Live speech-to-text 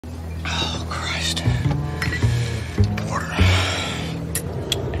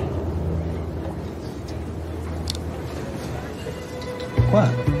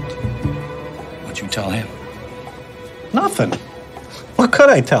Like what? What'd you tell him? Nothing. What could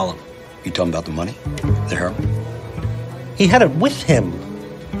I tell him? You told him about the money? The heroin? He had it with him.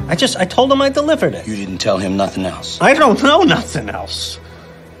 I told him I delivered it. You didn't tell him nothing else? I don't know nothing else.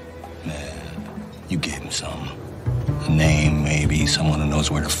 Man, you gave him some. A name, maybe, someone who knows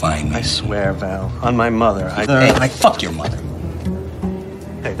where to find me. I swear, Val, on my mother, I fuck your mother.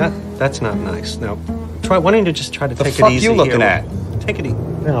 Hey, that's not nice. Now, why don't you just try to take it easy? The fuck you looking at? Take it easy.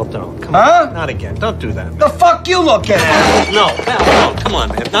 No, don't. Come Huh? on. Not again. Don't do that, man. The fuck you looking at? No, Val, no. Come on,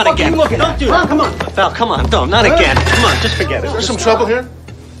 man. Not again. Don't do that. Come on. Val, come on. No, not again. Come on, just forget it. There's some trouble here?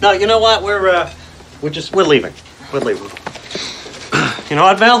 No, you know what? We're leaving. We're leaving. You know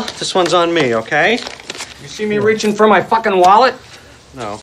what, Val? This one's on me, okay? You see me reaching for my fucking wallet? No.